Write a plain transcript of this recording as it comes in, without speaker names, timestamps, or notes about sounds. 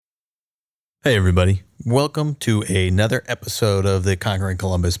Hey, everybody. Welcome to another episode of the Conquering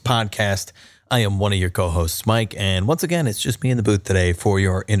Columbus podcast. I am one of your co-hosts, Mike, and once again, it's just me in the booth today for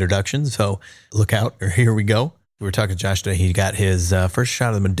your introduction, so look out, or here we go. We were talking to Josh today. He got his first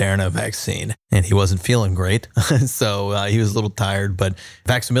shot of the Moderna vaccine, and he wasn't feeling great, so he was a little tired, but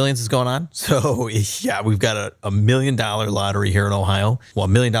Vax-A-Millions is going on, so yeah, we've got a $1 million lottery here in Ohio. Well, $1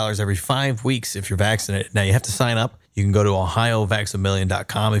 million every 5 weeks if you're vaccinated. Now, you have to sign up. You can go to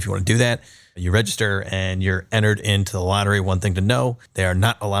ohiovaxamillion.com if you want to do that. You register and you're entered into the lottery. One thing to know, they are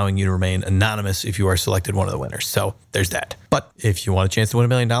not allowing you to remain anonymous if you are selected one of the winners. So there's that. But if you want a chance to win $1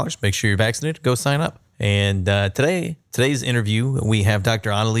 million, make sure you're vaccinated. Go sign up. And today's interview, we have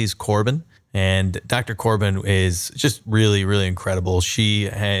Dr. Annalise Corbin. And Dr. Corbin is just really, really incredible. She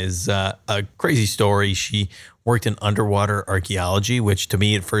has a crazy story. She worked in underwater archaeology, which to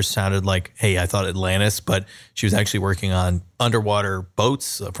me at first sounded like, hey, I thought Atlantis, but she was actually working on underwater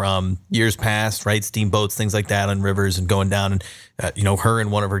boats from years past, right? Steamboats, things like that on rivers and going down. And, her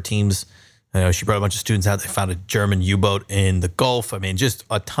and one of her teams, she brought a bunch of students out. They found a German U-boat in the Gulf. I mean, just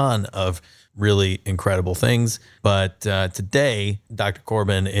a ton of really incredible things. But today, Dr.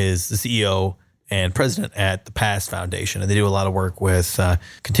 Corbin is the CEO and president at the PAST Foundation. And they do a lot of work with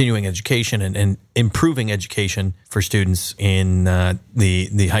continuing education and improving education for students in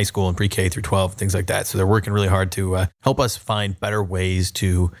the high school and pre-K through 12, things like that. So they're working really hard to help us find better ways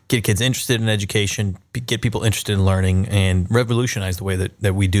to get kids interested in education, get people interested in learning, and revolutionize the way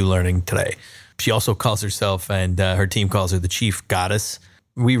that we do learning today. She also calls herself, and her team calls her, the Chief Goddess.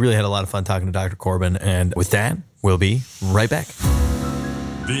 We really had a lot of fun talking to Dr. Corbin. And with that, we'll be right back.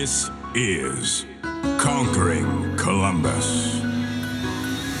 This is Conquering Columbus.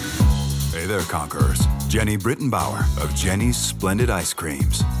 Hey there, conquerors. Jenny Brittenbauer of Jenny's Splendid Ice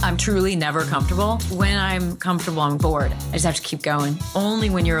Creams. I'm truly never comfortable. When I'm comfortable, I'm bored. I just have to keep going. Only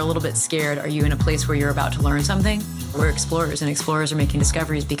when you're a little bit scared are you in a place where you're about to learn something. We're explorers, and explorers are making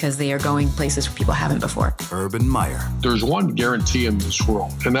discoveries because they are going places where people haven't before. Urban Meyer. There's one guarantee in this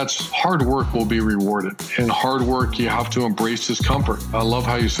world, and that's hard work will be rewarded. In hard work, you have to embrace discomfort. I love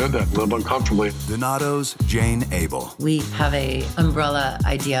how you said that. Live uncomfortably. Donato's Jane Abel. We have a umbrella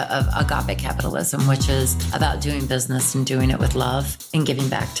idea of agape capitalism, which is about doing business and doing it with love and giving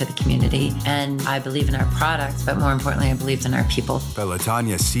back to the community. And I believe in our products, but more importantly, I believe in our people.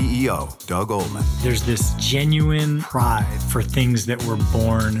 Pelotonia CEO Doug Ullman. There's this genuine pride for things that were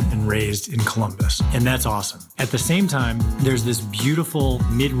born and raised in Columbus, and that's awesome. At the same time, there's this beautiful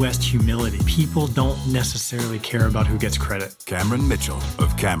Midwest humility. People don't necessarily care about who gets credit. Cameron Mitchell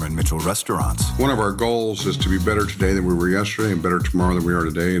of Cameron Mitchell Restaurants. One of our goals is to be better today than we were yesterday and better tomorrow than we are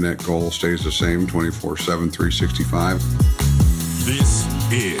today, and that goal stays the same 24/7, 365. This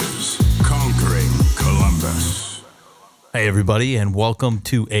is Conquering Columbus. Hey, everybody, and welcome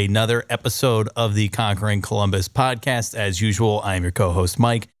to another episode of the Conquering Columbus podcast. As usual, I'm your co-host,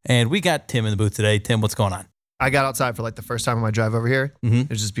 Mike, and we got Tim in the booth today. Tim, what's going on? I got outside for like the first time on my drive over here.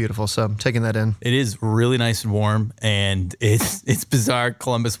 Mm-hmm. It's just beautiful, so I'm taking that in. It is really nice and warm, and it's bizarre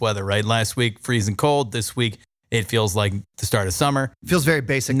Columbus weather, right? Last week, freezing cold. This week, it feels like the start of summer. It feels very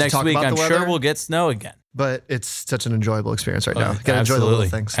basic Next to talk week, about I'm the weather. sure we'll get snow again. But it's such an enjoyable experience right now. Got to enjoy Absolutely. the little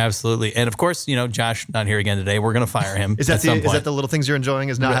things. Absolutely. And of course, Josh not here again today. We're going to fire him. Is that the little things you're enjoying?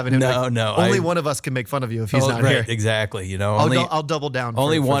 Is not having him? No. Only one of us can make fun of you if he's not right, here. Exactly. I'll double down.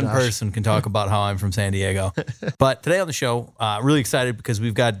 Only for one Josh. person can talk about how I'm from San Diego. But today on the show, really excited because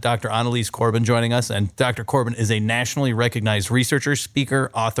we've got Dr. Annalise Corbin joining us. And Dr. Corbin is a nationally recognized researcher,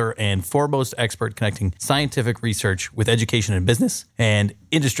 speaker, author, and foremost expert connecting scientific research with education and business and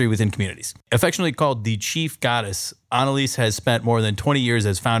industry within communities. Affectionately called the Chief Goddess, Annalise has spent more than 20 years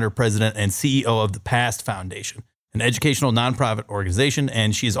as founder, president, and CEO of the PAST Foundation, an educational nonprofit organization,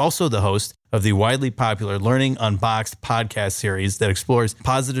 and she is also the host of the widely popular Learning Unboxed podcast series that explores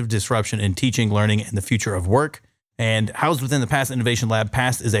positive disruption in teaching, learning, and the future of work. And housed within the PAST Innovation Lab,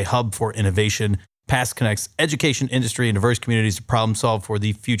 PAST is a hub for innovation. PAST connects education, industry, and diverse communities to problem solve for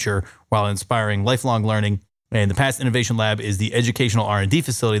the future while inspiring lifelong learning. And the PAST Innovation Lab is the educational R&D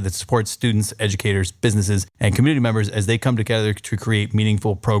facility that supports students, educators, businesses, and community members as they come together to create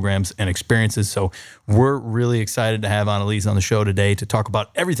meaningful programs and experiences. So we're really excited to have Annalise on the show today to talk about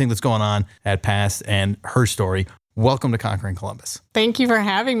everything that's going on at PAST and her story. Welcome to Conquering Columbus. Thank you for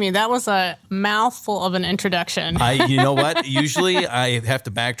having me. That was a mouthful of an introduction. You know what? Usually I have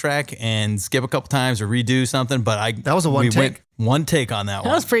to backtrack and skip a couple times or redo something, but that was a one take. One take on that one.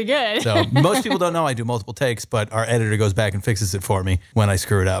 That was pretty good. So most people don't know I do multiple takes, but our editor goes back and fixes it for me when I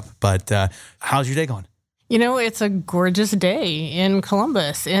screw it up. But how's your day going? You know, it's a gorgeous day in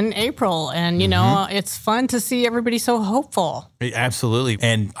Columbus in April. And, you know, it's fun to see everybody so hopeful. Absolutely.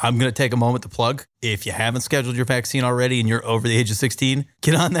 And I'm going to take a moment to plug. If you haven't scheduled your vaccine already and you're over the age of 16,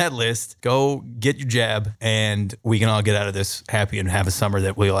 get on that list, go get your jab, and we can all get out of this happy and have a summer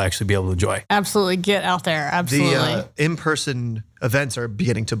that we'll actually be able to enjoy. Absolutely. Get out there. Absolutely. The in-person events are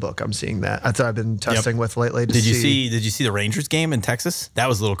beginning to book. I'm seeing that. That's what I've been testing with lately. Did you see the Rangers game in Texas? That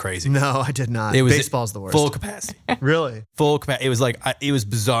was a little crazy. No, I did not. Baseball's the worst. Full capacity. Really? Full capacity. It was like, it was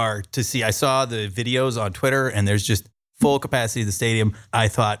bizarre to see. I saw the videos on Twitter and there's just full capacity of the stadium. I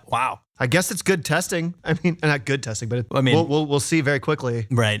thought, wow. I guess it's good testing. I mean, not good testing, but we'll see very quickly.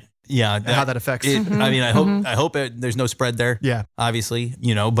 Right. Yeah. How that affects. I mean, I hope there's no spread there. Yeah. Obviously,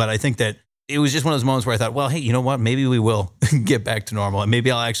 you know, but I think that it was just one of those moments where I thought, well, hey, you know what? Maybe we will get back to normal, and maybe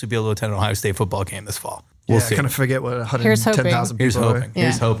I'll actually be able to attend an Ohio State football game this fall. We'll see. I kind of forget what 110,000 people are.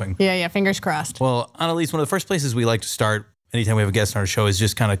 Here's hoping. Yeah. Fingers crossed. Well, Annalise, one of the first places we like to start anytime we have a guest on our show is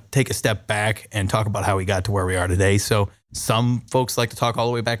just kind of take a step back and talk about how we got to where we are today. So some folks like to talk all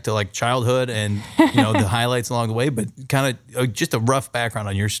the way back to like childhood and, you know, the highlights along the way, but kind of just a rough background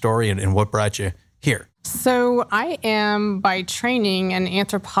on your story and what brought you here. So I am by training an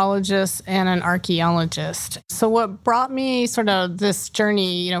anthropologist and an archaeologist. So what brought me sort of this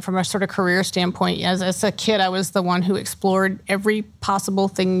journey, you know, from a sort of career standpoint, as a kid, I was the one who explored every possible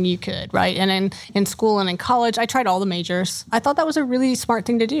thing you could, right? And in school and in college, I tried all the majors. I thought that was a really smart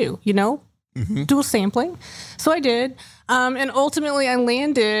thing to do, you know? Dual sampling. So I did. And ultimately, I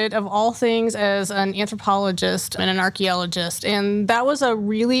landed, of all things, as an anthropologist and an archaeologist. And that was a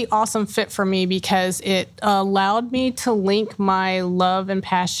really awesome fit for me because it allowed me to link my love and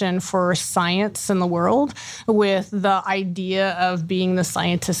passion for science and the world with the idea of being the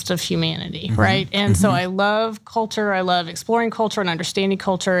scientist of humanity, right? And so I love culture. I love exploring culture and understanding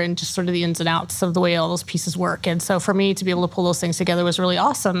culture and just sort of the ins and outs of the way all those pieces work. And so for me to be able to pull those things together was really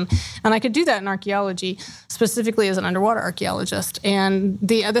awesome. And I could do that in archaeology, specifically as an underwater archaeologist. And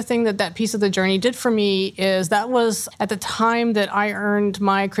the other thing that piece of the journey did for me is that was at the time that I earned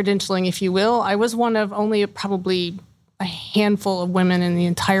my credentialing, if you will. I was one of only probably a handful of women in the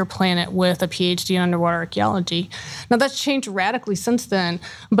entire planet with a PhD in underwater archaeology. Now, that's changed radically since then,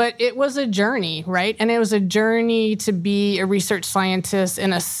 but it was a journey, right? And it was a journey to be a research scientist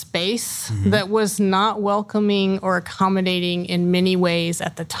in a space that was not welcoming or accommodating in many ways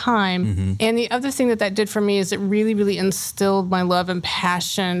at the time. And the other thing that did for me is it really, really instilled my love and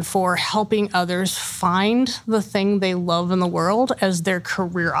passion for helping others find the thing they love in the world as their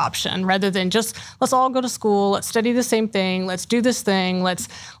career option, rather than just, let's all go to school, let's study the same thing, let's do this thing, let's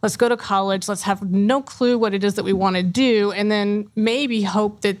go to college, let's have no clue what it is that we want to do, and then maybe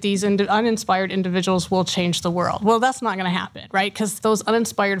hope that these uninspired individuals will change the world. Well, that's not going to happen, right? Because those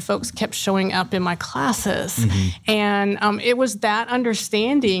uninspired folks kept showing up in my classes. And it was that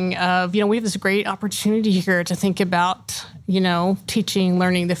understanding of, you know, we have this great opportunity here to think about, you know, teaching,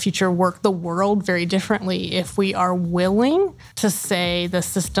 learning, the future, work the world very differently if we are willing to say the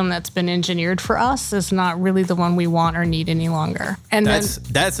system that's been engineered for us is not really the one we want or need any longer. And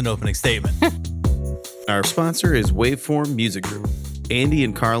that's an opening statement. Our sponsor is Waveform Music Group. Andy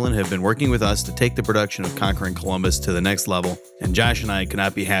and Carlin have been working with us to take the production of Conquering Columbus to the next level, and Josh and I could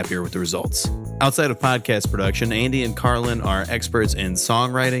not be happier with the results. Outside of podcast production, Andy and Carlin are experts in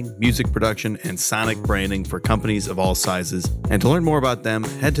songwriting, music production, and sonic branding for companies of all sizes. And to learn more about them,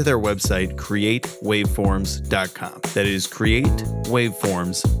 head to their website, createwaveforms.com. That is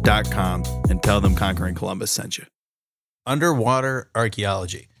createwaveforms.com, and tell them Conquering Columbus sent you. Underwater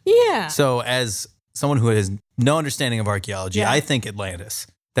archaeology. Yeah. So as someone who has no understanding of archaeology, I think Atlantis.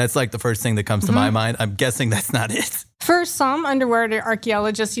 That's like the first thing that comes to my mind. I'm guessing that's not it. For some underwater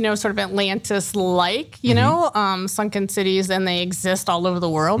archaeologists, you know, sort of Atlantis-like, you know, sunken cities, and they exist all over the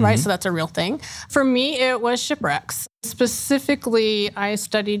world, right? So that's a real thing. For me, it was shipwrecks. Specifically, I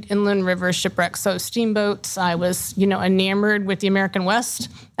studied inland river shipwrecks, so steamboats. I was, you know, enamored with the American West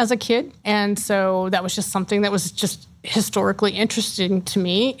as a kid. And so that was just something that was just historically interesting to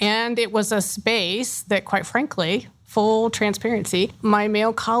me. And it was a space that, quite frankly, full transparency, my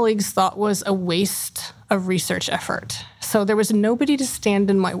male colleagues thought was a waste of research effort. So there was nobody to stand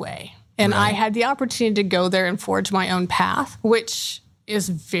in my way. And I had the opportunity to go there and forge my own path, which is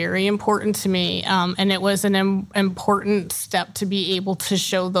very important to me. And it was an important step to be able to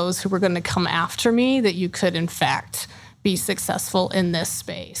show those who were going to come after me that you could, in fact, be successful in this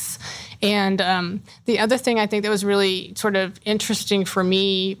space. And the other thing I think that was really sort of interesting for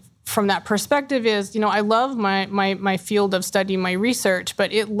me from that perspective is, I love my field of study, my research,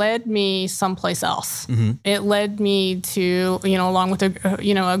 but it led me someplace else. It led me to, along with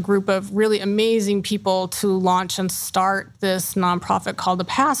a group of really amazing people to launch and start this nonprofit called the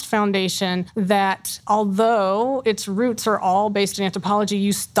PAST Foundation that, although its roots are all based in anthropology,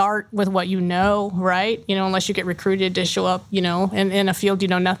 you start with what you know, right? Unless you get recruited to show up, in a field you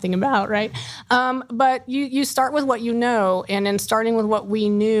know nothing about, right? But you start with what you know, and in starting with what we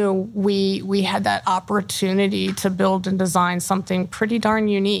knew, we had that opportunity to build and design something pretty darn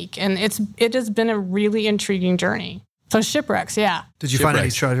unique, and it has been a really intriguing journey. So shipwrecks, yeah. Did you find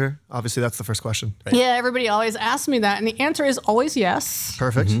any treasure? Obviously, that's the first question. Right. Yeah, everybody always asks me that, and the answer is always yes.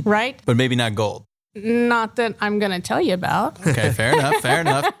 Perfect. Right? But maybe not gold. Not that I'm going to tell you about. Okay, fair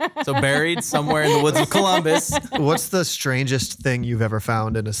enough. So buried somewhere in the woods of Columbus. What's the strangest thing you've ever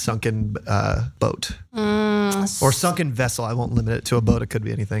found in a sunken boat? Or sunken vessel? I won't limit it to a boat. It could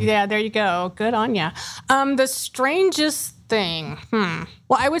be anything. Yeah, there you go. Good on ya. The strangest thing. Well,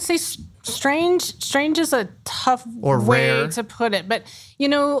 I would say strange is a tough way to put it. But,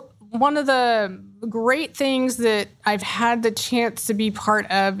 one of the great things that I've had the chance to be part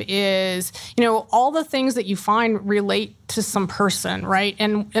of is, all the things that you find relate to some person, right?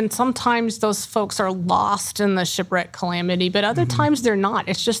 And sometimes those folks are lost in the shipwreck calamity, but other times they're not.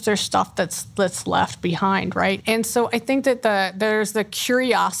 It's just their stuff that's left behind, right? And so I think that there's the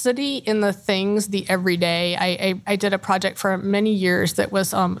curiosity in the things, the everyday. I did a project for many years that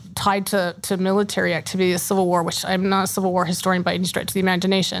was tied to military activity, the Civil War, which I'm not a Civil War historian by any stretch of the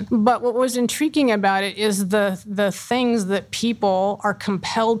imagination. But what was intriguing about it is the things that people are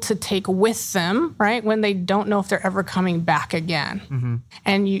compelled to take with them, right, when they don't know if they're ever coming back again.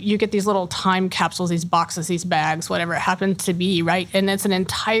 And you get these little time capsules, these boxes, these bags, whatever it happens to be, right? And it's an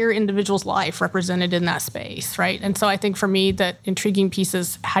entire individual's life represented in that space, right? And so I think for me, that intriguing piece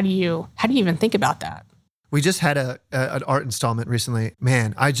is how do you even think about that? We just had an art installment recently.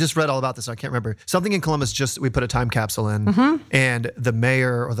 Man, I just read all about this. I can't remember. Something in Columbus, we put a time capsule in, and the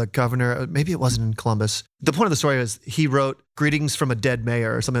mayor or the governor, maybe it wasn't in Columbus. The point of the story is he wrote greetings from a dead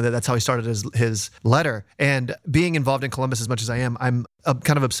mayor or something. That's how he started his letter. And being involved in Columbus as much as I am, I'm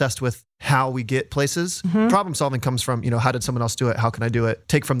kind of obsessed with how we get places. Problem solving comes from, how did someone else do it? How can I do it?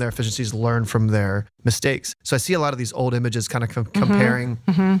 Take from their efficiencies, learn from their mistakes. So I see a lot of these old images kind of comparing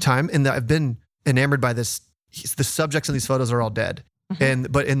time, and I've been enamored by this. The subjects in these photos are all dead.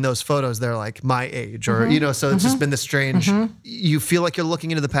 But in those photos, they're like my age or, so it's just been this strange, you feel like you're looking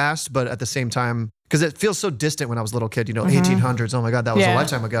into the past, but at the same time, because it feels so distant when I was a little kid, 1800s. Oh my God, that was a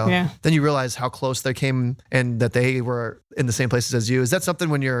lifetime ago. Yeah. Then you realize how close they came and that they were in the same places as you. Is that something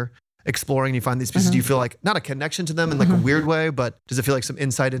when you're exploring, you find these pieces, do you feel like not a connection to them in like a weird way, but does it feel like some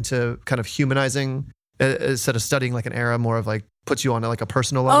insight into kind of humanizing instead of studying like an era, more of like puts you on like a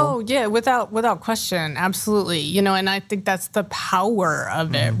personal level? Oh yeah, without question, absolutely. And I think that's the power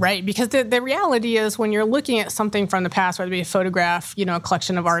of it, right? Because the reality is when you're looking at something from the past, whether it be a photograph, a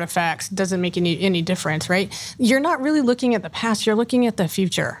collection of artifacts, doesn't make any difference, right? You're not really looking at the past, you're looking at the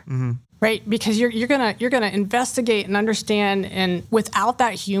future. Right, because you're gonna investigate and understand, and without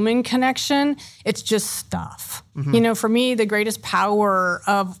that human connection, it's just stuff. For me, the greatest power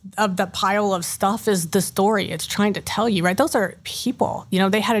of the pile of stuff is the story it's trying to tell you. Right, those are people.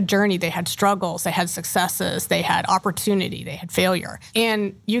 They had a journey, they had struggles, they had successes, they had opportunity, they had failure,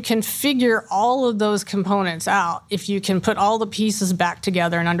 and you can figure all of those components out if you can put all the pieces back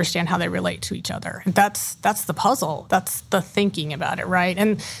together and understand how they relate to each other. That's the puzzle. That's the thinking about it, right?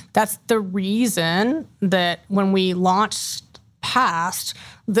 And that's the reason that when we launched PAST,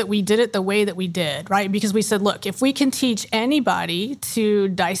 that we did it the way that we did, right? Because we said, look, if we can teach anybody to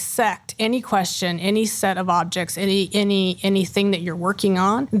dissect any question, any set of objects, anything that you're working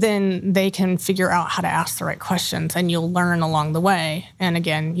on, then they can figure out how to ask the right questions, and you'll learn along the way. And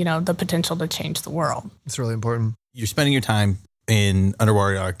again, the potential to change the world. It's really important. You're spending your time in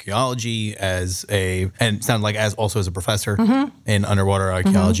underwater archaeology and it sounded like as a professor in underwater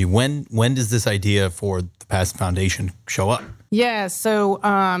archaeology. When does this idea for the PAST Foundation show up? Yeah, so,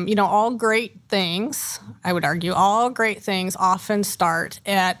 all great things, I would argue, all great things often start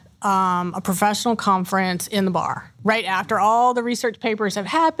at a professional conference in the bar. Right after all the research papers have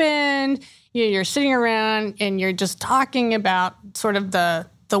happened, you're sitting around and you're just talking about sort of the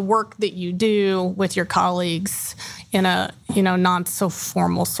work that you do with your colleagues in a, not so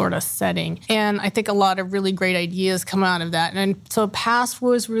formal sort of setting. And I think a lot of really great ideas come out of that. And so PAST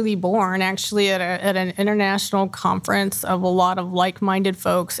was really born actually at an international conference of a lot of like-minded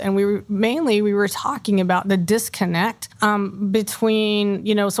folks. And we were talking about the disconnect between,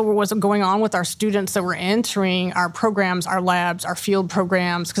 so what was going on with our students that were entering our programs, our labs, our field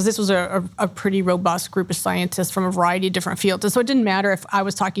programs, because this was a pretty robust group of scientists from a variety of different fields. And so it didn't matter if I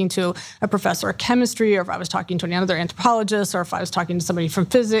was talking to a professor of chemistry or if I was talking to another anthropologist or if I was talking to somebody from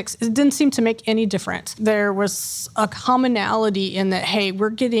physics. It didn't seem to make any difference. There was a commonality in that, hey,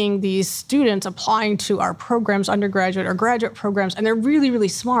 we're getting these students applying to our programs, undergraduate or graduate programs, and they're really, really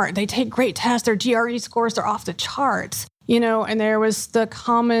smart. They take great tests. Their GRE scores are off the charts. And there was the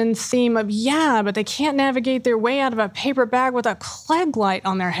common theme of, but they can't navigate their way out of a paper bag with a Klieg light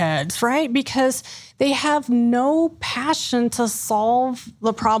on their heads, right? Because they have no passion to solve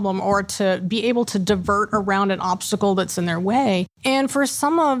the problem or to be able to divert around an obstacle that's in their way. And for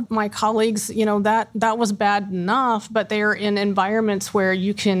some of my colleagues, that was bad enough, but they're in environments where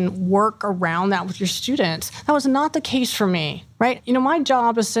you can work around that with your students. That was not the case for me, right? My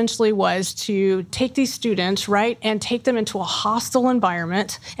job essentially was to take these students, right, and take them into a hostile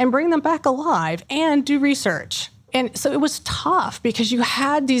environment and bring them back alive and do research. And so it was tough because you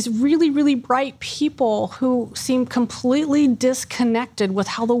had these really, really bright people who seemed completely disconnected with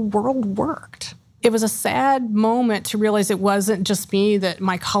how the world worked. It was a sad moment to realize it wasn't just me, that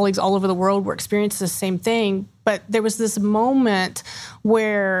my colleagues all over the world were experiencing the same thing. But there was this moment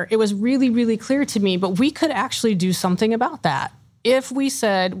where it was really, really clear to me, but we could actually do something about that if we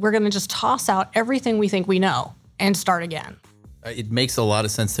said we're going to just toss out everything we think we know and start again. It makes a lot of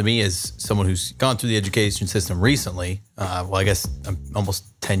sense to me as someone who's gone through the education system recently. Well, I guess I'm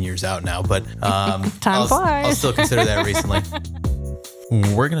almost 10 years out now, but Time flies. I'll still consider that recently.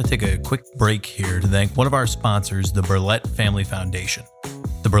 We're going to take a quick break here to thank one of our sponsors, the Burlett Family Foundation.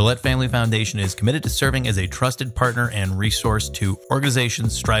 The Burlett Family Foundation is committed to serving as a trusted partner and resource to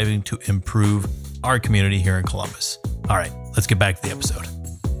organizations striving to improve our community here in Columbus. All right, let's get back to the episode.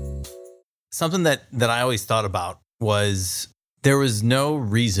 Something that I always thought about was there was no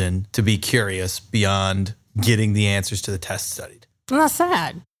reason to be curious beyond getting the answers to the test studied. Well, that's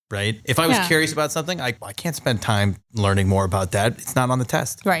sad. Right? If I was curious about something, I can't spend time learning more about that. It's not on the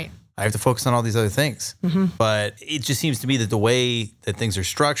test. Right. I have to focus on all these other things. Mm-hmm. But it just seems to me that the way that things are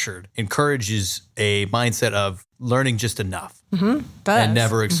structured encourages a mindset of learning just enough and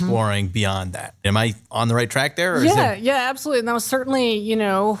never exploring beyond that. Am I on the right track there? Or yeah, absolutely. And that was certainly,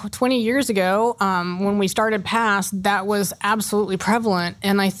 20 years ago when we started PAST, that was absolutely prevalent.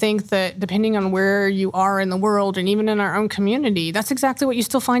 And I think that depending on where you are in the world and even in our own community, that's exactly what you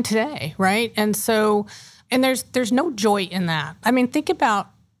still find today, right? And so, and there's no joy in that. I mean, think about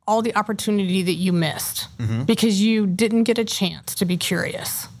all the opportunity that you missed because you didn't get a chance to be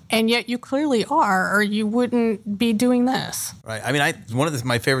curious. And yet you clearly are, or you wouldn't be doing this. Right. I mean, one of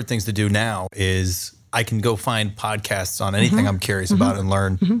my favorite things to do now is I can go find podcasts on anything I'm curious about and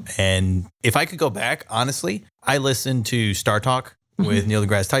learn. And if I could go back, honestly, I listen to Star Talk with Neil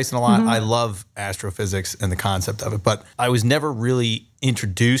deGrasse Tyson a lot. I love astrophysics and the concept of it, but I was never really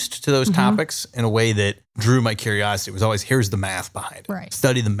introduced to those topics in a way that drew my curiosity. It was always, here's the math behind it. Right.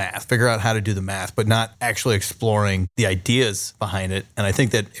 Study the math, figure out how to do the math, but not actually exploring the ideas behind it. And I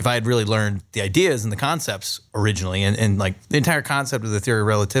think that if I had really learned the ideas and the concepts originally, and like the entire concept of the theory of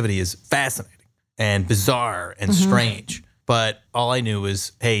relativity is fascinating and bizarre and strange. But all I knew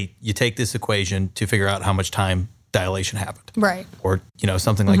was, hey, you take this equation to figure out how much time dilation happened. Right. Or,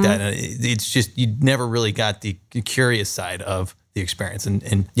 something like that. And it's just, you never really got the curious side of the experience.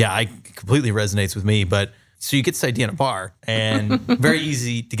 And yeah, it completely resonates with me. But so you get this idea in a bar, and very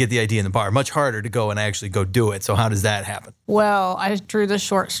easy to get the idea in the bar, much harder to go and actually go do it. So how does that happen? Well, I drew the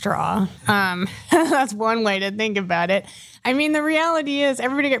short straw. That's one way to think about it. I mean, the reality is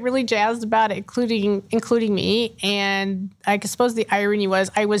everybody got really jazzed about it, including me. And I suppose the irony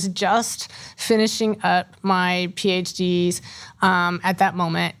was I was just finishing up my PhDs at that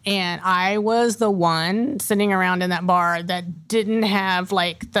moment. And I was the one sitting around in that bar that didn't have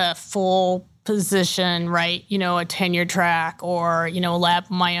like the full position, right? A tenure track or, a lab of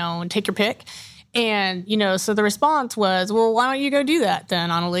my own, take your pick. And, so the response was, well, why don't you go do that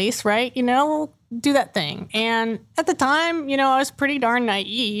then, Annalise, right? Do that thing. And at the time, I was pretty darn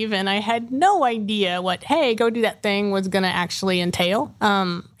naive and I had no idea what, hey, go do that thing was going to actually entail.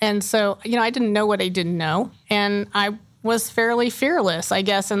 And so, I didn't know what I didn't know. And I was fairly fearless, I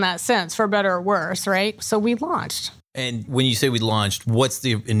guess, in that sense, for better or worse, right? So we launched. And when you say we launched, what's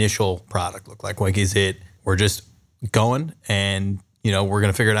the initial product look like? Like, is it we're just going and we're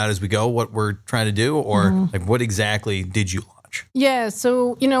going to figure it out as we go what we're trying to do? Or like what exactly did you launch? Yeah.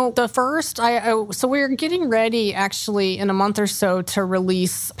 So, the first, so we're getting ready actually in a month or so to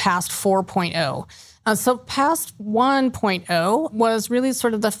release Past 4.0. So Past 1.0 was really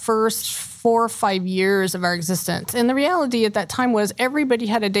sort of the first 4 or 5 years of our existence. And the reality at that time was everybody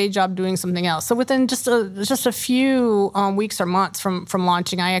had a day job doing something else. So within just a few weeks or months from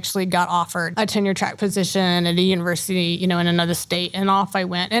launching, I actually got offered a tenure track position at a university, in another state, and off I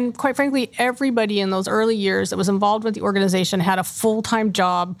went. And quite frankly, everybody in those early years that was involved with the organization had a full-time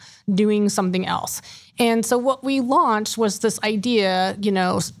job doing something else. And so what we launched was this idea,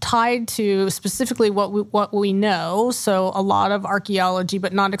 tied to specifically what we know. So a lot of archaeology,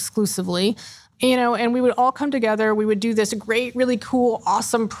 but not exclusively. And we would all come together. We would do this great, really cool,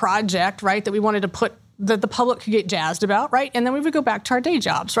 awesome project, right, that we wanted to put that the public could get jazzed about, right? And then we would go back to our day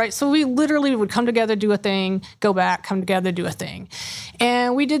jobs, right? So we literally would come together, do a thing, go back, come together, do a thing.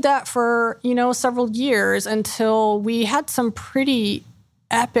 And we did that for, several years until we had some pretty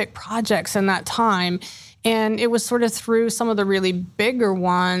epic projects in that time. And it was sort of through some of the really bigger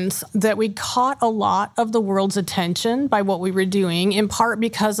ones that we caught a lot of the world's attention by what we were doing, in part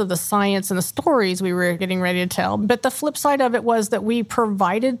because of the science and the stories we were getting ready to tell. But the flip side of it was that we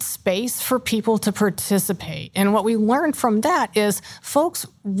provided space for people to participate. And what we learned from that is folks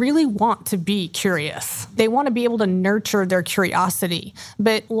really want to be curious. They want to be able to nurture their curiosity.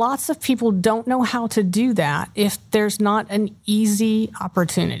 But lots of people don't know how to do that if there's not an easy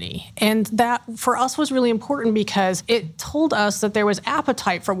opportunity. And that for us was really important because it told us that there was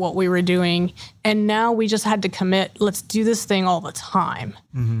appetite for what we were doing. And now we just had to commit, let's do this thing all the time.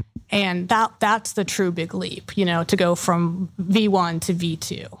 Mm-hmm. And that's the true big leap, to go from V1 to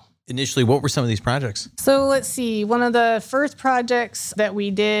V2. Initially, what were some of these projects? So let's see. One of the first projects that we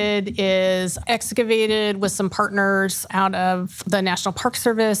did is excavated with some partners out of the National Park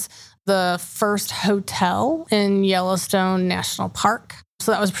Service, the first hotel in Yellowstone National Park.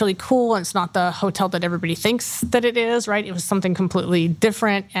 So that was pretty cool. And it's not the hotel that everybody thinks that it is, right? It was something completely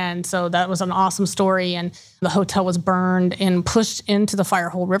different. And so that was an awesome story. And the hotel was burned and pushed into the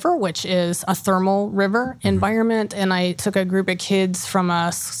Firehole River, which is a thermal river environment. And I took a group of kids from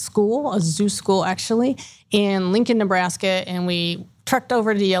a zoo school actually, in Lincoln, Nebraska. And we trekked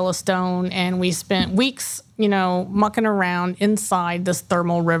over to Yellowstone and we spent weeks, mucking around inside this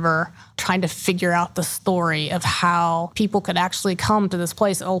thermal river, trying to figure out the story of how people could actually come to this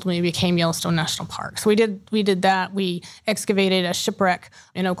place that ultimately became Yellowstone National Park. So we did that. We excavated a shipwreck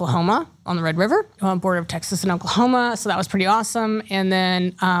in Oklahoma on the Red River, on the border of Texas and Oklahoma. So that was pretty awesome. And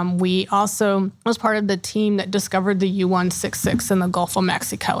then we also was part of the team that discovered the U-166 in the Gulf of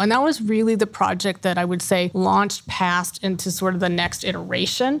Mexico. And that was really the project that I would say launched past into sort of the next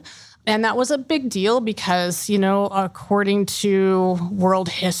iteration. And that was a big deal because, according to world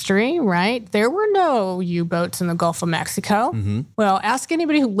history, right, there were no U-boats in the Gulf of Mexico. Mm-hmm. Well, ask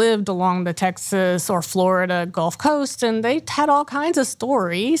anybody who lived along the Texas or Florida Gulf Coast, and they had all kinds of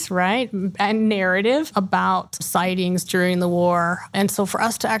stories, right, and narrative about sightings during the war. And so for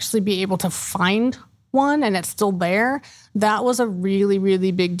us to actually be able to find one and it's still there, that was a really,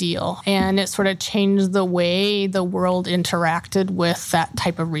 really big deal. And it sort of changed the way the world interacted with that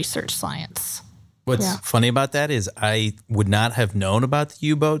type of research science. What's funny about that is I would not have known about the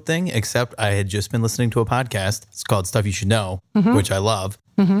U-boat thing, except I had just been listening to a podcast. It's called Stuff You Should Know, which I love.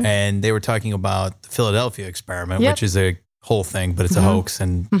 Mm-hmm. And they were talking about the Philadelphia experiment, which is a whole thing, but it's a hoax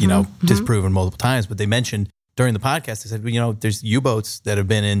and, disproven multiple times. But they mentioned during the podcast, they said, there's U-boats that have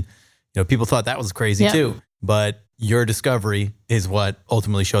been in, people thought that was crazy too, but your discovery is what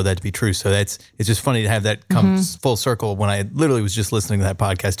ultimately showed that to be true. So it's just funny to have that come full circle when I literally was just listening to that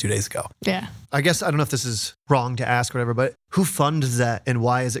podcast 2 days ago. Yeah. I guess, I don't know if this is wrong to ask or whatever, but who funds that and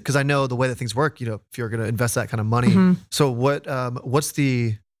why is it? Because I know the way that things work, if you're going to invest that kind of money. So what's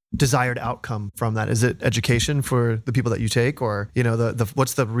the desired outcome from that? Is it education for the people that you take, or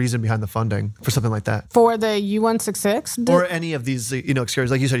what's the reason behind the funding for something like that? For the U-166? Or any of these,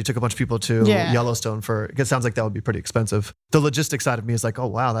 excursions. Like you said, you took a bunch of people to Yellowstone it sounds like that would be pretty expensive. The logistics side of me is like, oh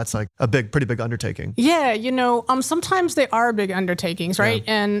wow, that's like a pretty big undertaking. Yeah, sometimes they are big undertakings, right?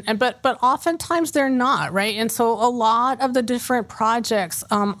 Yeah. But oftentimes they're not, right? And so a lot of the different projects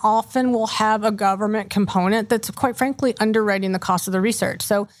often will have a government component that's quite frankly underwriting the cost of the research.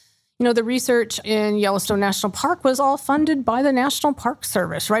 So the research in Yellowstone National Park was all funded by the National Park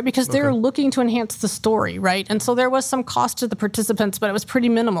Service, right? Because they're looking to enhance the story, right? And so there was some cost to the participants, but it was pretty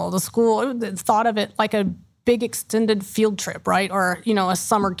minimal. The school thought of it like a big extended field trip, right? Or, a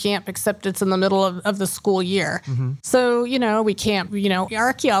summer camp, except it's in the middle of the school year. So, we camp,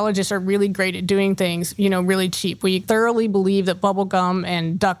 archaeologists are really great at doing things, really cheap. We thoroughly believe that bubble gum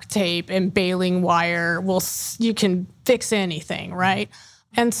and duct tape and baling wire you can fix anything, right?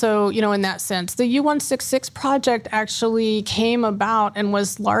 And so, in that sense, the U-166 project actually came about and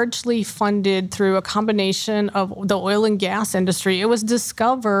was largely funded through a combination of the oil and gas industry. It was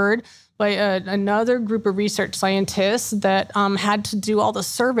discovered by another group of research scientists that had to do all the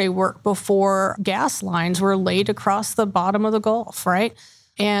survey work before gas lines were laid across the bottom of the Gulf, right?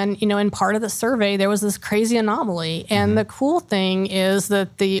 And, in part of the survey, there was this crazy anomaly. And the cool thing is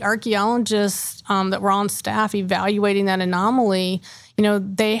that the archaeologists that were on staff evaluating that anomaly,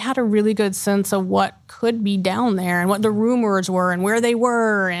 they had a really good sense of what could be down there and what the rumors were and where they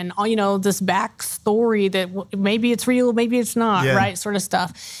were and, this backstory that maybe it's real, maybe it's not, right, sort of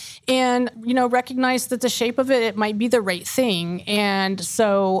stuff. And, recognize that the shape of it might be the right thing. And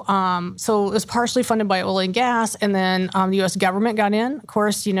so it was partially funded by oil and gas. And then the U.S. government got in. Of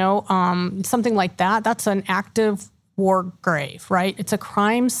course, something like that's an active war grave, right? It's a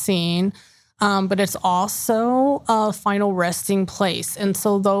crime scene, but it's also a final resting place. And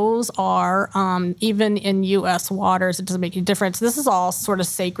so those are, even in U.S. waters, it doesn't make any difference. This is all sort of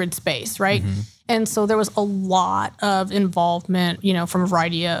sacred space, right? And so there was a lot of involvement, from a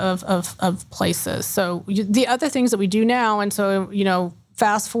variety of places. So the other things that we do now, and so,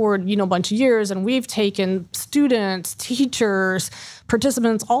 fast forward, a bunch of years, and we've taken students, teachers,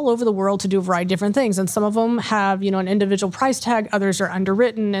 participants all over the world to do a variety of different things. And some of them have, an individual price tag, others are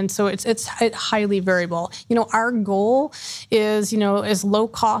underwritten. And so it's highly variable. Our goal is, as low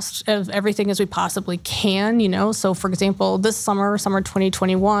cost of everything as we possibly can, So for example, this summer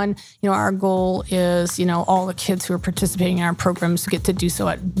 2021, our goal is, all the kids who are participating in our programs get to do so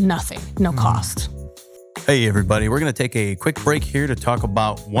at nothing, no cost. Hey, everybody. We're going to take a quick break here to talk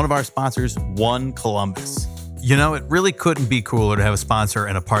about one of our sponsors, One Columbus. It really couldn't be cooler to have a sponsor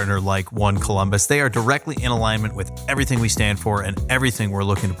and a partner like One Columbus. They are directly in alignment with everything we stand for and everything we're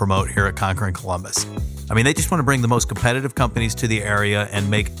looking to promote here at Conquering Columbus. They just want to bring the most competitive companies to the area and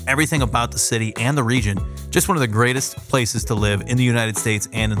make everything about the city and the region just one of the greatest places to live in the United States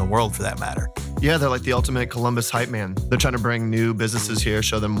and in the world, for that matter. Yeah, they're like the ultimate Columbus hype man. They're trying to bring new businesses here,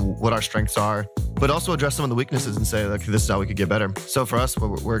 show them what our strengths are, but also address some of the weaknesses and say, like, this is how we could get better. So for us,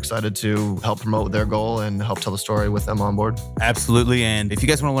 we're excited to help promote their goal and help tell the story with them on board. Absolutely. And if you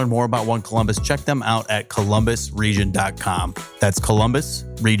guys want to learn more about One Columbus, check them out at columbusregion.com. That's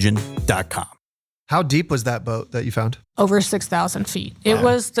columbusregion.com. How deep was that boat that you found? Over 6,000 feet. Wow. It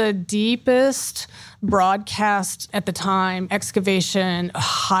was the deepest broadcast at the time, excavation,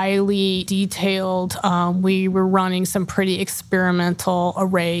 highly detailed. We were running some pretty experimental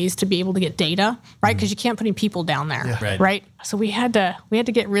arrays to be able to get data, right? Because you can't put any people down there, right? So we had to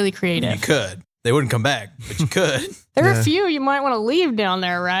get really creative. You could. They wouldn't come back, but you could. There are a few you might want to leave down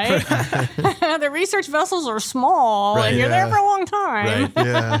there, right? The research vessels are small, and you're there for a long time.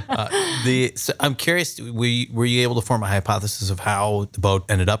 So I'm curious, were you able to form a hypothesis of how the boat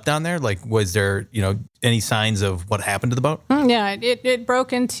ended up down there? Like, was there, any signs of what happened to the boat? Yeah, it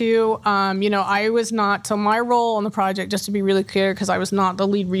broke into, I was not, so my role on the project, just to be really clear, because I was not the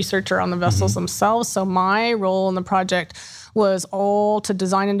lead researcher on the vessels themselves. So my role in the project was all to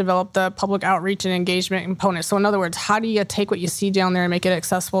design and develop the public outreach and engagement component. So in other words, how do you take what you see down there and make it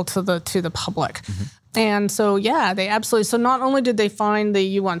accessible to the public? And so, they absolutely. So not only did they find the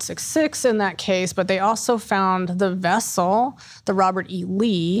U-166 in that case, but they also found the vessel, the Robert E.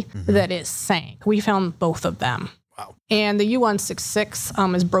 Lee, that it sank. We found both of them. Wow. And the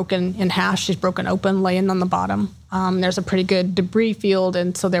U-166 is broken in half. She's broken open, laying on the bottom. There's a pretty good debris field,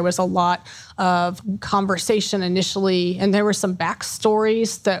 and so there was a lot of conversation initially, and there were some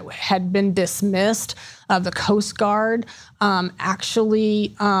backstories that had been dismissed. The Coast Guard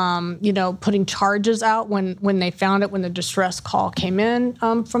actually, putting charges out when they found it, when the distress call came in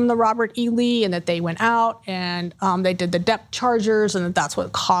from the Robert E. Lee, and that they went out and they did the depth chargers, and that's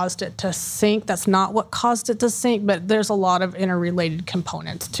what caused it to sink. That's not what caused it to sink, but there's a lot of interrelated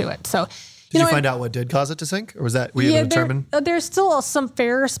components to it. So. Did you find out what did cause it to sink? Or was that, were you able to determine? There's still some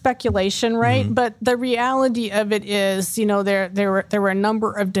fair speculation, right? But the reality of it is, there were a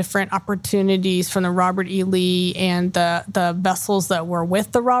number of different opportunities from the Robert E. Lee, and the vessels that were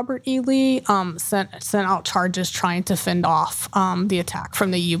with the Robert E. Lee sent out charges trying to fend off the attack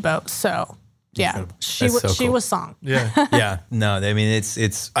from the U-boat. So. Yeah, she was sunk. Yeah. No,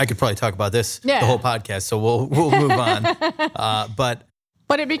 it's. I could probably talk about this the whole podcast, so we'll move on. But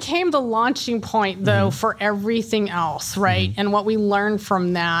But it became the launching point, though, for everything else, right? And what we learned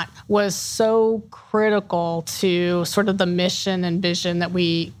from that was so critical to sort of the mission and vision that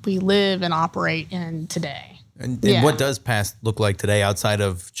we live and operate in today. And what does PAST look like today outside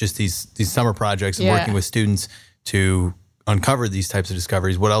of just these summer projects and working with students to uncover these types of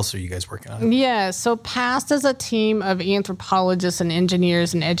discoveries? What else are you guys working on? Yeah, so PAST is a team of anthropologists and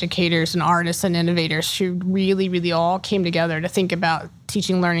engineers and educators and artists and innovators who really, really all came together to think about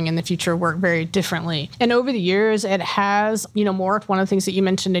teaching, learning in the future work very differently. And over the years, it has, morphed. One of the things that you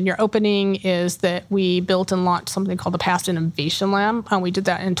mentioned in your opening is that we built and launched something called the PAST Innovation Lab. We did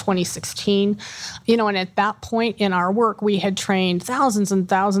that in 2016. And at that point in our work, we had trained thousands and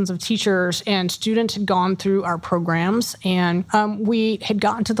thousands of teachers, and students had gone through our programs. And we had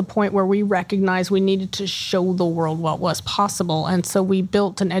gotten to the point where we recognized we needed to show the world what was possible. And so we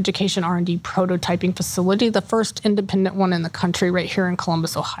built an education R&D prototyping facility, the first independent one in the country right here in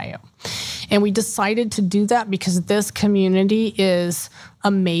Columbus, Ohio. And we decided to do that because this community is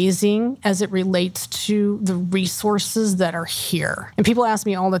amazing as it relates to the resources that are here. And people ask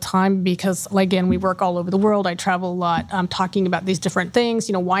me all the time because, again, we work all over the world. I travel a lot. I'm talking about these different things.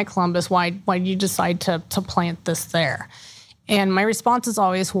 Why Columbus? Why did you decide to plant this there? And my response is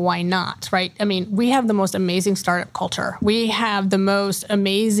always, why not, right? I mean, we have the most amazing startup culture. We have the most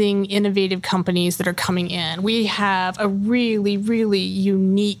amazing, innovative companies that are coming in. We have a really, really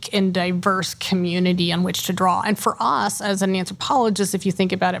unique and diverse community on which to draw. And for us, as an anthropologist, if you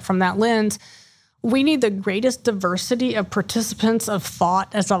think about it from that lens, we need the greatest diversity of participants, of thought,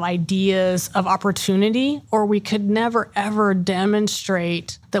 as of ideas, of opportunity, or we could never, ever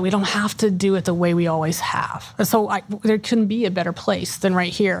demonstrate that we don't have to do it the way we always have. So there couldn't be a better place than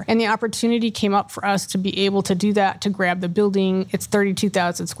right here. And the opportunity came up for us to be able to do that, to grab the building. It's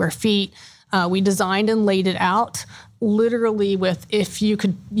 32,000 square feet. We designed and laid it out literally with, if you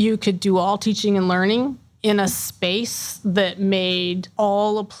could do all teaching and learning in a space that made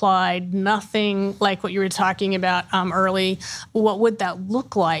all applied, nothing like what you were talking about early. What would that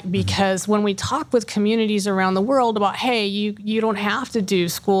look like? Because when we talk with communities around the world about, hey, you don't have to do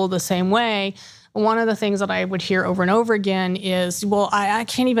school the same way, one of the things that I would hear over and over again is, well, I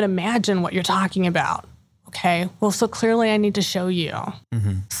can't even imagine what you're talking about. Okay, well, so clearly I need to show you.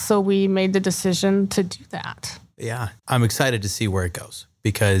 So we made the decision to do that. Yeah, I'm excited to see where it goes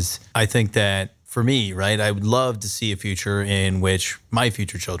because I think that for me, right, I would love to see a future in which my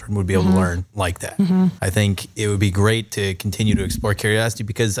future children would be able to learn like that. I think it would be great to continue to explore curiosity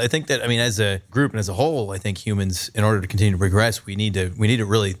because I think that, as a group and as a whole, I think humans, in order to continue to progress, we need to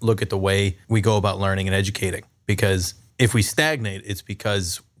really look at the way we go about learning and educating. Because if we stagnate, it's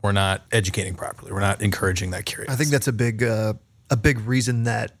because we're not educating properly. We're not encouraging that curiosity. I think that's a big reason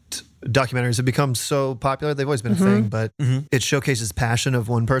that documentaries have become so popular. They've always been a thing, but it showcases passion of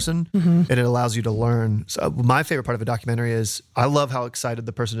one person and it allows you to learn. So my favorite part of a documentary is I love how excited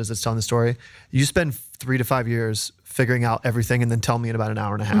the person is that's telling the story. You spend 3 to 5 years figuring out everything and then tell me in about an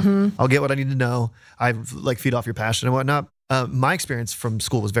hour and a half. I'll get what I need to know. I feed off your passion and whatnot. My experience from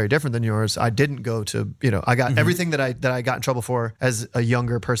school was very different than yours. I didn't go to, I got everything that I got in trouble for as a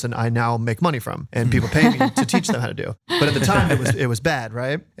younger person. I now make money from, and people pay me to teach them how to do. But at the time, it was bad,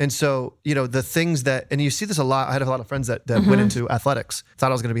 right? And so, the things that, and you see this a lot. I had a lot of friends that went into athletics.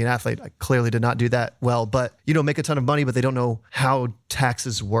 Thought I was going to be an athlete. I clearly did not do that well. But make a ton of money, but they don't know how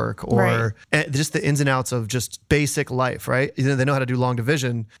taxes work or just the ins and outs of just basic life, right? They know how to do long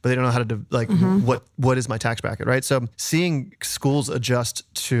division, but they don't know how to do what is my tax bracket, right? So seeing schools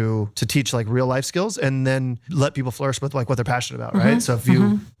adjust to teach like real life skills and then let people flourish with like what they're passionate about, right? So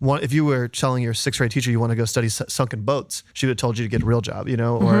if you were telling your 6th grade teacher you want to go study sunken boats, she would have told you to get a real job,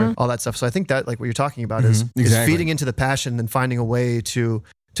 or all that stuff. So I think that like what you're talking about is feeding into the passion and finding a way to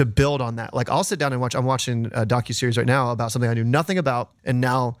build on that. Like I'll sit down and I'm watching a docuseries right now about something I knew nothing about and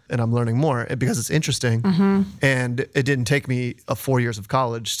I'm learning more because it's interesting. And it didn't take me 4 years of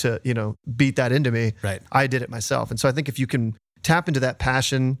college to, beat that into me. Right. I did it myself. And so I think if you can tap into that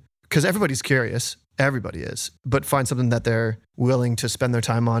passion, because everybody's curious, everybody is, but find something that they're willing to spend their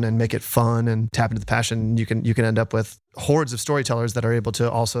time on and make it fun and tap into the passion, you can end up with hordes of storytellers that are able to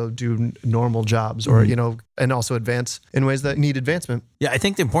also do normal jobs or, and also advance in ways that need advancement. Yeah, I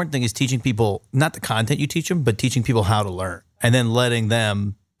think the important thing is teaching people, not the content you teach them, but teaching people how to learn and then letting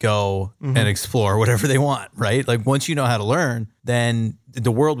them go and explore whatever they want, right? Like once you know how to learn, then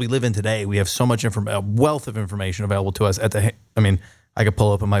the world we live in today, we have so much a wealth of information available to us I could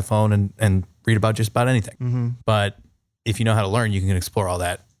pull up on my phone and read about just about anything. But if you know how to learn, you can explore all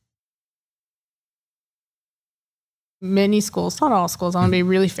that many schools, not all schools, I want to be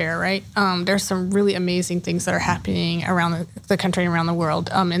really fair, right? There's some really amazing things that are happening around the country and around the world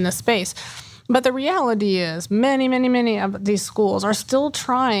in this space. But the reality is many of these schools are still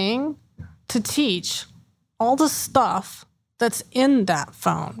trying to teach all the stuff that's in that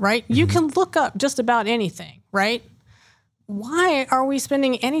phone, right? You can look up just about anything, right? Why are we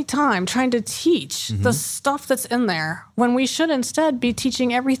spending any time trying to teach the stuff that's in there when we should instead be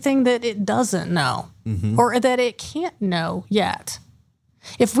teaching everything that it doesn't know or that it can't know yet?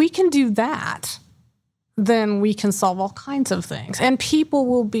 If we can do that, then we can solve all kinds of things. And people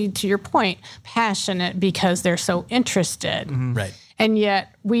will be, to your point, passionate because they're so interested. Right. And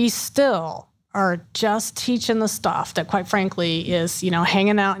yet we still are just teaching the stuff that, quite frankly, is,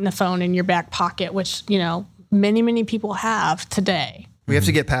 hanging out in the phone in your back pocket, which, many people have today. We have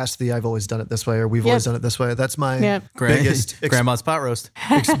to get past the I've always done it this way or we've always done it this way. That's my biggest grandma's pot roast.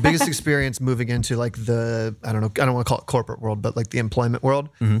 Biggest experience moving into like I don't want to call it corporate world, but like the employment world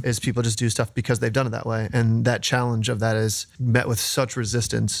is people just do stuff because they've done it that way. And that challenge of that is met with such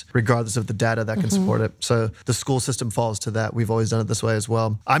resistance regardless of the data that can support it. So the school system falls to that. We've always done it this way as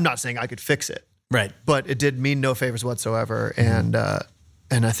well. I'm not saying I could fix it. Right. But it did mean no favors whatsoever. And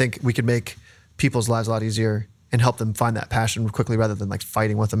I think we could make people's lives a lot easier and help them find that passion quickly rather than like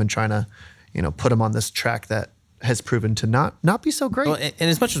fighting with them and trying to, put them on this track that has proven to not be so great. Well, and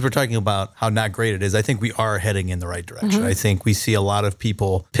as much as we're talking about how not great it is, I think we are heading in the right direction. I think we see a lot of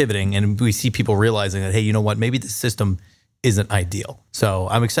people pivoting and we see people realizing that, hey, you know what, maybe the system isn't ideal. So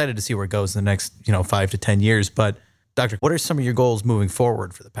I'm excited to see where it goes in the next, 5 to 10 years. But Doctor, what are some of your goals moving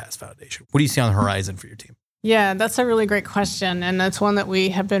forward for the PASS Foundation? What do you see on the horizon for your team? Yeah, that's a really great question. And that's one that we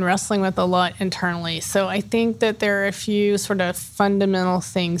have been wrestling with a lot internally. So I think that there are a few sort of fundamental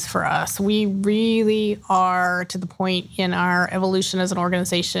things for us. We really are to the point in our evolution as an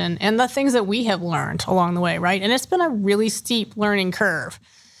organization and the things that we have learned along the way, right? And it's been a really steep learning curve.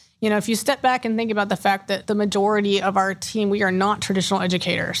 If you step back and think about the fact that the majority of our team, we are not traditional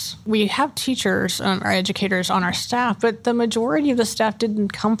educators. We have teachers or educators on our staff, but the majority of the staff didn't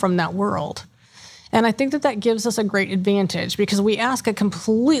come from that world. And I think that gives us a great advantage because we ask a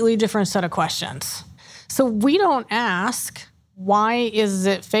completely different set of questions. So we don't ask, why is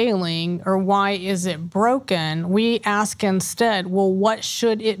it failing or why is it broken? We ask instead, well, what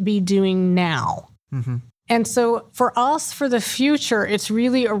should it be doing now? And so for us, for the future, it's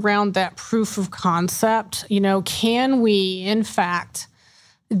really around that proof of concept. Can we, in fact,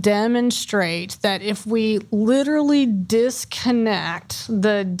 demonstrate that if we literally disconnect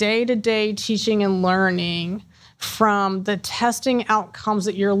the day-to-day teaching and learning from the testing outcomes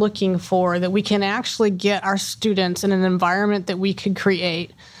that you're looking for, that we can actually get our students in an environment that we could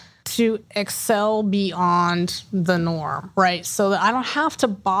create to excel beyond the norm, right? So that I don't have to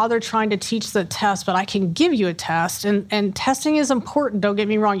bother trying to teach the test, but I can give you a test. And testing is important, don't get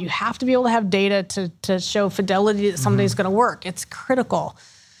me wrong. You have to be able to have data to show fidelity that something's going to work. It's critical.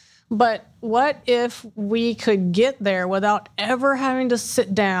 But what if we could get there without ever having to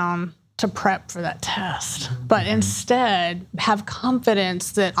sit down to prep for that test, but instead have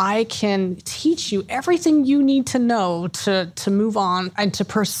confidence that I can teach you everything you need to know to move on and to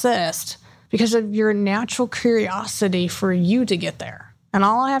persist because of your natural curiosity for you to get there. And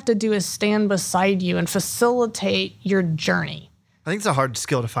all I have to do is stand beside you and facilitate your journey. I think it's a hard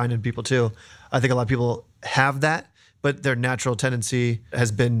skill to find in people too. I think a lot of people have that, but their natural tendency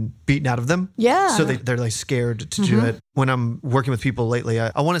has been beaten out of them. Yeah. So they're like scared to do it. When I'm working with people lately,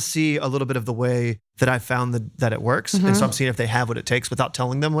 I want to see a little bit of the way that I found that it works. And so I'm seeing if they have what it takes without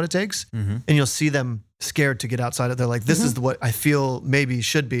telling them what it takes. And you'll see them scared to get outside it. They're like, this is what I feel maybe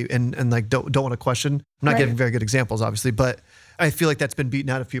should be. And like, don't want to question. I'm not giving very good examples, obviously, but I feel like that's been beaten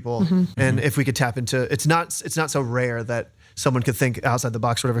out of people. And if we could tap into, it's not so rare that someone could think outside the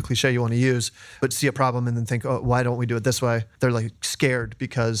box, whatever cliche you want to use, but see a problem and then think, oh, why don't we do it this way? They're like scared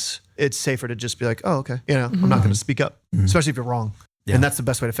because it's safer to just be like, oh, okay. I'm not going to speak up, especially if you're wrong. Yeah. And that's the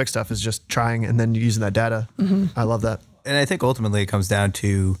best way to fix stuff is just trying and then using that data. I love that. And I think ultimately it comes down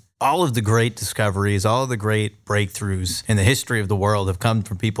to all of the great discoveries, all of the great breakthroughs in the history of the world have come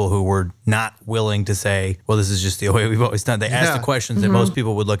from people who were not willing to say, well, this is just the way we've always done. They asked the questions that most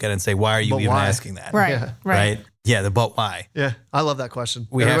people would look at and say, why are you even asking that? Right. Yeah, the but why. Yeah, I love that question.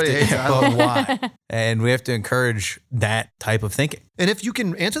 Everybody hates it. But why? And we have to encourage that type of thinking. And if you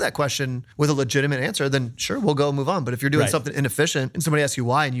can answer that question with a legitimate answer, then sure, we'll go move on. But if you're doing something inefficient and somebody asks you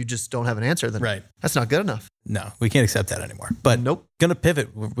why and you just don't have an answer, then that's not good enough. No, we can't accept that anymore. But going to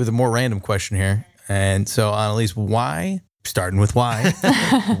pivot with a more random question here. And so, Annalise, why, starting with why,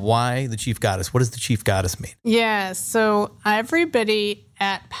 why the Chief Goddess? What does the Chief Goddess mean? Yeah, so everybody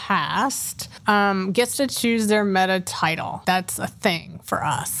at PAST gets to choose their meta title. That's a thing for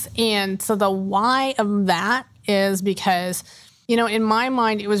us. And so the why of that is because, you know, in my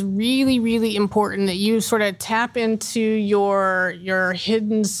mind, it was really, really important that you sort of tap into your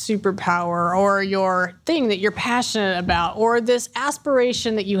hidden superpower or your thing that you're passionate about or this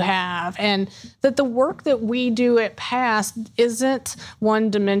aspiration that you have, and that the work that we do at PAST isn't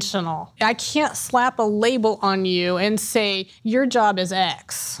one-dimensional. I can't slap a label on you and say, your job is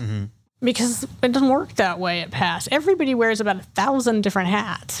X. Mm-hmm. Because it doesn't work that way at PAST. Everybody wears about 1,000 different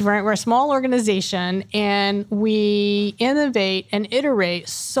hats, right? We're a small organization, and we innovate and iterate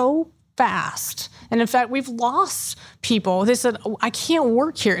so fast. And in fact, we've lost people. They said, oh, I can't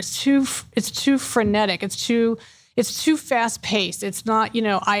work here. It's too frenetic. It's too fast paced. It's not, you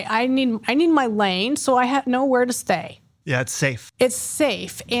know, I need my lane, so I have nowhere to stay. Yeah, it's safe. It's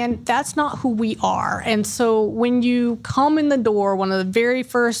safe, and that's not who we are. And so when you come in the door, one of the very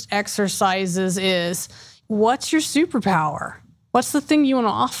first exercises is, what's your superpower? What's the thing you want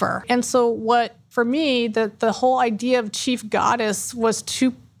to offer? And so for me, the whole idea of Chief Goddess was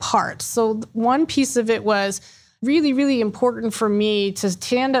two parts. So one piece of it was really, really important for me to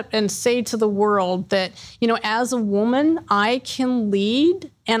stand up and say to the world that, you know, as a woman, I can lead,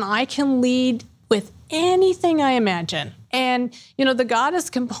 and I can lead with anything I imagine. And, you know, the goddess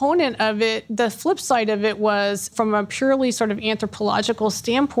component of it, the flip side of it was, from a purely sort of anthropological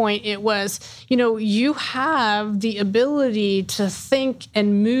standpoint, it was, you know, you have the ability to think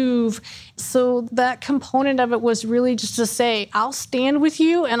and move. So that component of it was really just to say, I'll stand with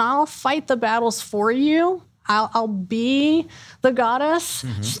you and I'll fight the battles for you. I'll be the goddess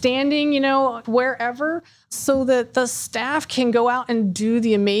standing, you know, wherever, so that the staff can go out and do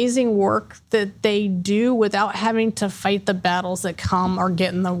the amazing work that they do without having to fight the battles that come or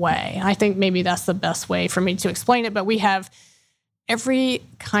get in the way. I think maybe that's the best way for me to explain it. But we have every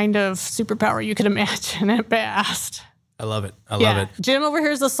kind of superpower you could imagine at PAST. I love it. I love it. Jim over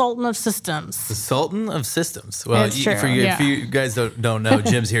here is the Sultan of Systems. The Sultan of Systems. Well, It's true, for you guys don't know,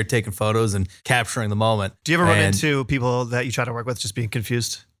 Jim's here taking photos and capturing the moment. Do you ever run into people that you try to work with just being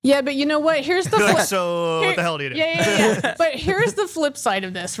confused? Yeah, but you know what? Here's the flip. What the hell do you do? Yeah. But here's the flip side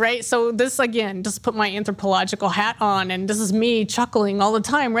of this, right? So this, again, just put my anthropological hat on, and this is me chuckling all the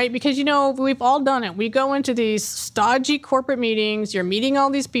time, right? Because, you know, we've all done it. We go into these stodgy corporate meetings. You're meeting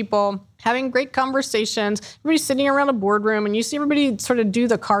all these people, having great conversations, everybody's sitting around a boardroom, and you see everybody sort of do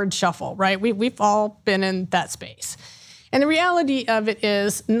the card shuffle, right? We've all been in that space. And the reality of it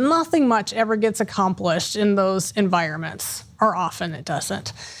is nothing much ever gets accomplished in those environments, or often it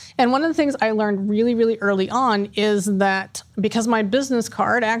doesn't. And one of the things I learned really, really early on is that because my business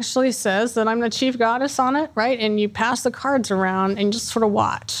card actually says that I'm the chief goddess on it, right? And you pass the cards around and just sort of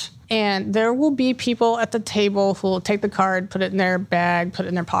watch. And there will be people at the table who will take the card, put it in their bag, put it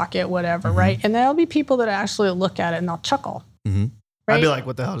in their pocket, whatever, right? And there'll be people that actually look at it and they'll chuckle. Mm-hmm. Right? I'd be like,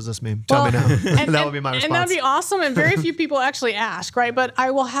 what the hell does this mean? Tell me now. That would be my response. And that'd be awesome. And very few people actually ask, right? But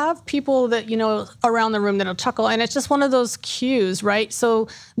I will have people that, you know, around the room that'll chuckle. And it's just one of those cues, right? So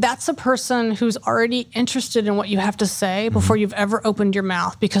that's a person who's already interested in what you have to say before you've ever opened your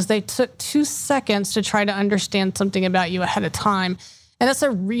mouth, because they took 2 seconds to try to understand something about you ahead of time. And that's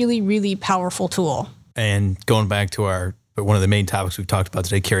a really, really powerful tool. And going back to one of the main topics we've talked about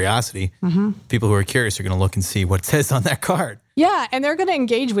today, curiosity. Mm-hmm. People who are curious are going to look and see what it says on that card. Yeah, and they're going to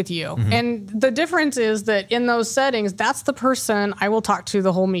engage with you. Mm-hmm. And the difference is that in those settings, that's the person I will talk to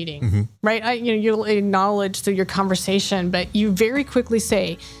the whole meeting, right? You'll acknowledge through your conversation, but you very quickly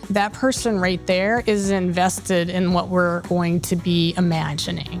say, that person right there is invested in what we're going to be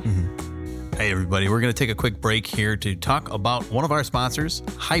imagining. Mm-hmm. Hey, everybody, we're going to take a quick break here to talk about one of our sponsors,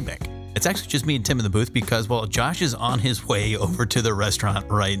 Hybeck. It's actually just me and Tim in the booth because, well, Josh is on his way over to the restaurant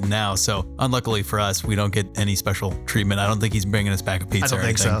right now. So unluckily for us, we don't get any special treatment. I don't think he's bringing us back a pizza. I don't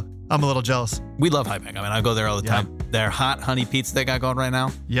think so. I'm a little jealous. We love Hybeck. I mean, I go there all the time. Their hot honey pizza they got going right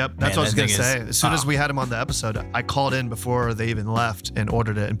now. Yep, that's what I was going to say. As soon as we had him on the episode, I called in before they even left and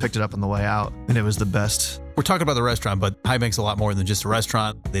ordered it and picked it up on the way out. And it was the best. We're talking about the restaurant, but Hybeck's a lot more than just a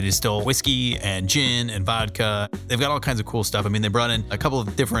restaurant. They distill whiskey and gin and vodka. They've got all kinds of cool stuff. I mean, they brought in a couple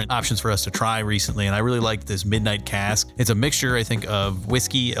of different options for us to try recently, and I really liked this Midnight Cask. It's a mixture, I think, of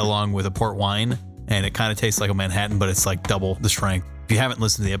whiskey along with a port wine, and it kind of tastes like a Manhattan, but it's like double the strength. If you haven't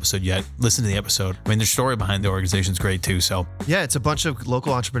listened to the episode yet, listen to the episode. I mean, the story behind the organization is great too. So Yeah, it's a bunch of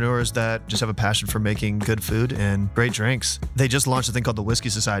local entrepreneurs that just have a passion for making good food and great drinks. They just launched a thing called the Whiskey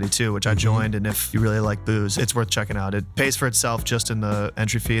Society too, which I joined. And if you really like booze, it's worth checking out. It pays for itself just in the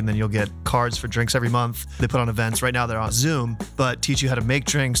entry fee, and then you'll get cards for drinks every month. They put on events. Right now they're on Zoom, but teach you how to make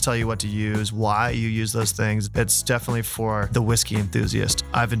drinks, tell you what to use, why you use those things. It's definitely for the whiskey enthusiast.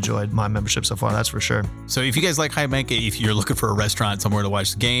 I've enjoyed my membership so far, that's for sure. So if you guys like High Bank, if you're looking for a restaurant somewhere to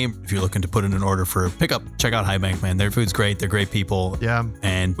watch the game, if you're looking to put in an order for pickup, check out High Bank, man. Their food's great. They're great people. Yeah.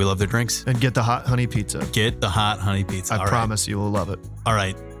 And we love their drinks. And get the hot honey pizza. Get the hot honey pizza. I promise you will love it. All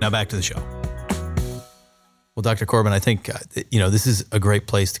right. Now back to the show. Well, Dr. Corbin, I think, this is a great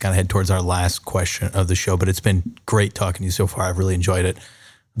place to kind of head towards our last question of the show, but it's been great talking to you so far. I've really enjoyed it.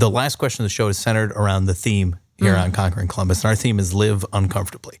 The last question of the show is centered around the theme here on Conquering Columbus, and our theme is live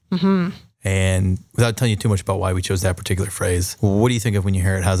uncomfortably. And without telling you too much about why we chose that particular phrase, what do you think of when you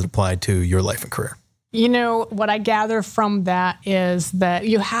hear it? How does it apply to your life and career? You know, what I gather from that is that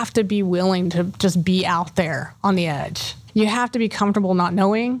you have to be willing to just be out there on the edge. You have to be comfortable not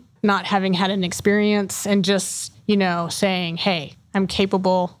knowing, not having had an experience, and just, saying, hey, I'm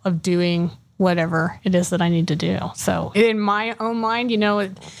capable of doing whatever it is that I need to do. So in my own mind,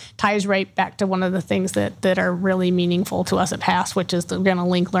 it ties right back to one of the things that are really meaningful to us at PASS, which is that we're going to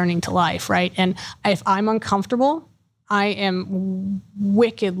link learning to life, right? And if I'm uncomfortable, I am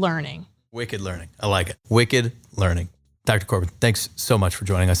wicked learning. Wicked learning. I like it. Wicked learning. Dr. Corbin, thanks so much for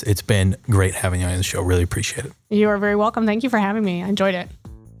joining us. It's been great having you on the show. Really appreciate it. You are very welcome. Thank you for having me. I enjoyed it.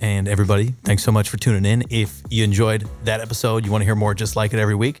 And everybody, thanks so much for tuning in. If you enjoyed that episode, you want to hear more just like it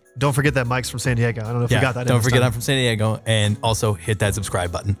every week. Don't forget that Mike's from San Diego. I don't know if you got that. Don't forget I'm from San Diego. And also hit that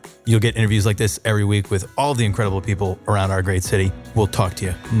subscribe button. You'll get interviews like this every week with all the incredible people around our great city. We'll talk to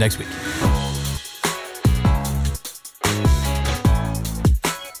you next week.